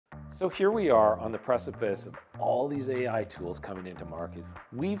So here we are on the precipice of all these AI tools coming into market.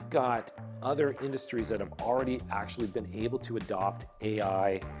 We've got other industries that have already actually been able to adopt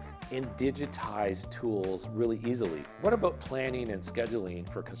AI and digitize tools really easily. What about planning and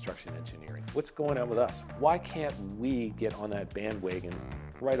scheduling for construction engineering? What's going on with us? Why can't we get on that bandwagon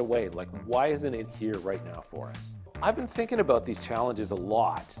right away? Like, why isn't it here right now for us? I've been thinking about these challenges a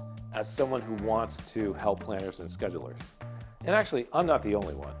lot as someone who wants to help planners and schedulers. And actually, I'm not the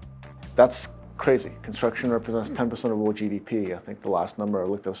only one. That's crazy. Construction represents 10% of world GDP. I think the last number I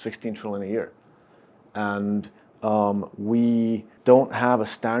looked at was 16 trillion a year. And we don't have a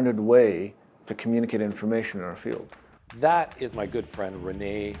standard way to communicate information in our field. That is my good friend,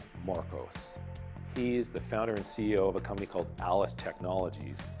 Rene Morkos. He's the founder and CEO of a company called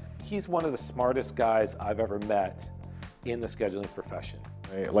Technologies. He's one of the smartest guys I've ever met in the scheduling profession.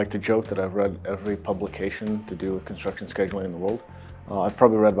 I like to joke that I've read every publication to do with construction scheduling in the world. I've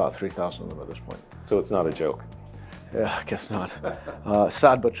probably read about 3,000 of them at this point. So it's not a joke. Yeah, I guess not.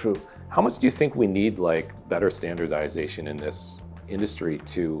 Sad but true. How much do you think we need better standardization in this industry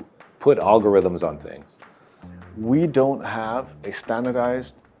to put algorithms on things? We don't have a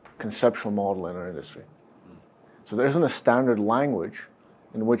standardized conceptual model in our industry. So there isn't a standard language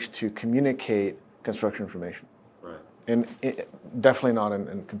in which to communicate construction information. Right. And definitely not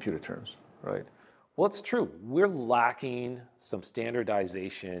in computer terms, right? Well, it's true. We're lacking some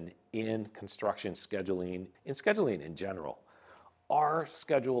standardization in construction scheduling, in general. Our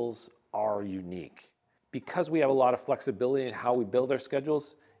schedules are unique because we have a lot of flexibility in how we build our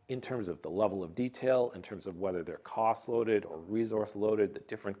schedules in terms of the level of detail, in terms of whether they're cost loaded or resource loaded, the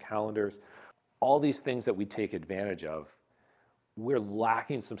different calendars, all these things that we take advantage of. We're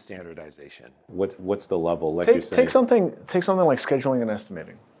lacking some standardization. What's the level? Like you're saying? Take something like scheduling and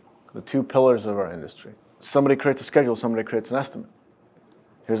estimating. The two pillars of our industry. Somebody creates a schedule, somebody creates an estimate.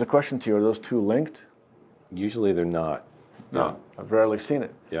 Here's a question to you, are those two linked? Usually they're not. No, I've rarely seen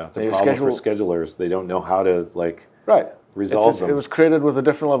it. Yeah, it's a problem for schedulers. They don't know how to resolve them. It was created with a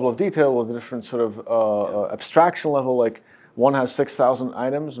different level of detail, with a different sort of abstraction level, like one has 6,000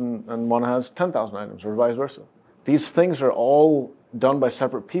 items and one has 10,000 items, or vice versa. These things are all done by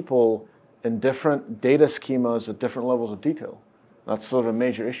separate people in different data schemas at different levels of detail. That's sort of a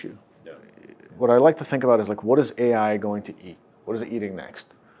major issue. Yeah. What I like to think about is what is AI going to eat? What is it eating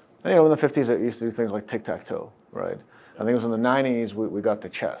next? And, in the 50s, it used to do things like tic-tac-toe, right? I think it was in the 90s, we got to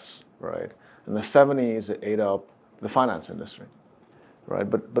chess, right? In the 70s, it ate up the finance industry, right?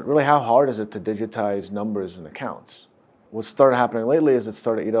 But really, how hard is it to digitize numbers and accounts? What started happening lately is it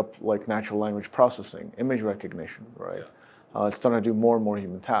started to eat up natural language processing, image recognition, right? Yeah. It's starting to do more and more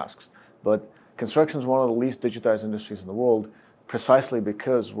human tasks. But construction is one of the least digitized industries in the world, precisely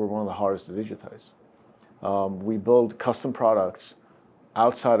because we're one of the hardest to digitize. We build custom products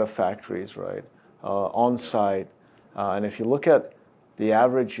outside of factories, right? On site. And if you look at the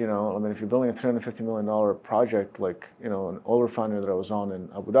average, if you're building a $350 million project, an oil refinery that I was on in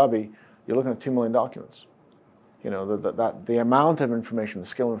Abu Dhabi, you're looking at 2 million documents. The amount of information, the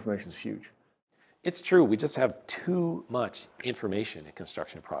scale of information is huge. It's true. We just have too much information in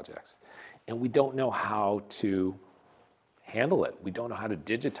construction projects, and we don't know how to handle it. We don't know how to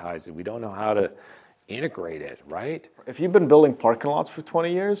digitize it. We don't know how to integrate it, right? If you've been building parking lots for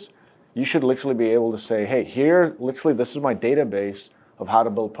 20 years, you should literally be able to say, hey, this is my database of how to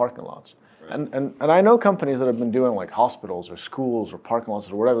build parking lots. Right. And I know companies that have been doing hospitals or schools or parking lots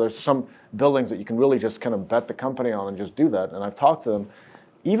or whatever. There's some buildings that you can really just kind of bet the company on and just do that. And I've talked to them.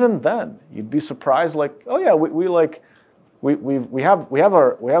 Even then, you'd be surprised, oh yeah, we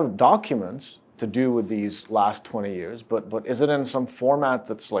have documents to do with these last 20 years, but is it in some format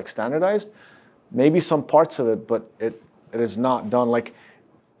that's standardized? Maybe some parts of it, but it is not done.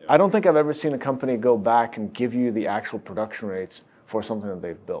 I don't think I've ever seen a company go back and give you the actual production rates for something that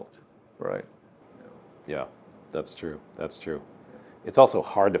they've built, right? Yeah, that's true. That's true. It's also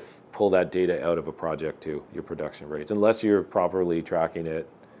hard to pull that data out of a project too, your production rates, unless you're properly tracking it.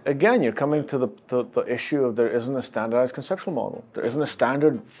 Again, you're coming to the issue of there isn't a standardized conceptual model. There isn't a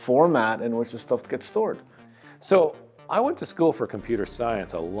standard format in which the stuff gets stored. So I went to school for computer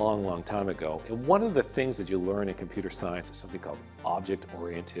science a long, long time ago. And one of the things that you learn in computer science is something called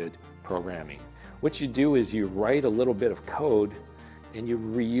object-oriented programming. What you do is you write a little bit of code and you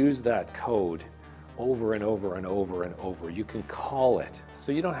reuse that code over and over and over and over. You can call it,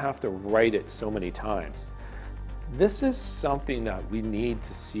 so you don't have to write it so many times. This is something that we need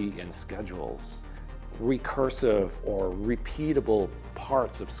to see in schedules, recursive or repeatable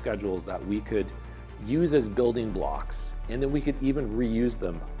parts of schedules that we could use as building blocks, and then we could even reuse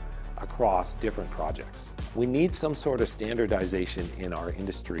them across different projects. We need some sort of standardization in our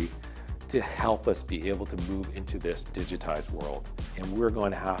industry to help us be able to move into this digitized world. And we're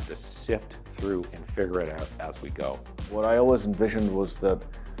going to have to sift through and figure it out as we go. What I always envisioned was that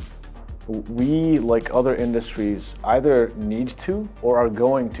we, like other industries, either need to or are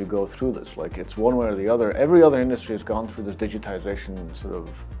going to go through this. Like, it's one way or the other. Every other industry has gone through this digitization sort of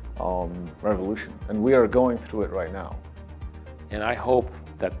revolution, and we are going through it right now. And I hope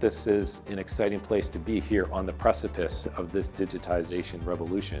that this is an exciting place to be here on the precipice of this digitization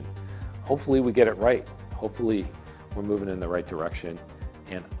revolution. Hopefully we get it right. Hopefully we're moving in the right direction,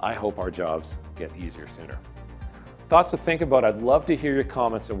 and I hope our jobs get easier sooner. Thoughts to think about. I'd love to hear your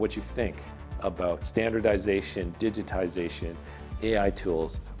comments on what you think about standardization, digitization, AI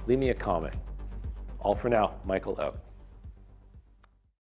tools. Leave me a comment. All for now, Michael out.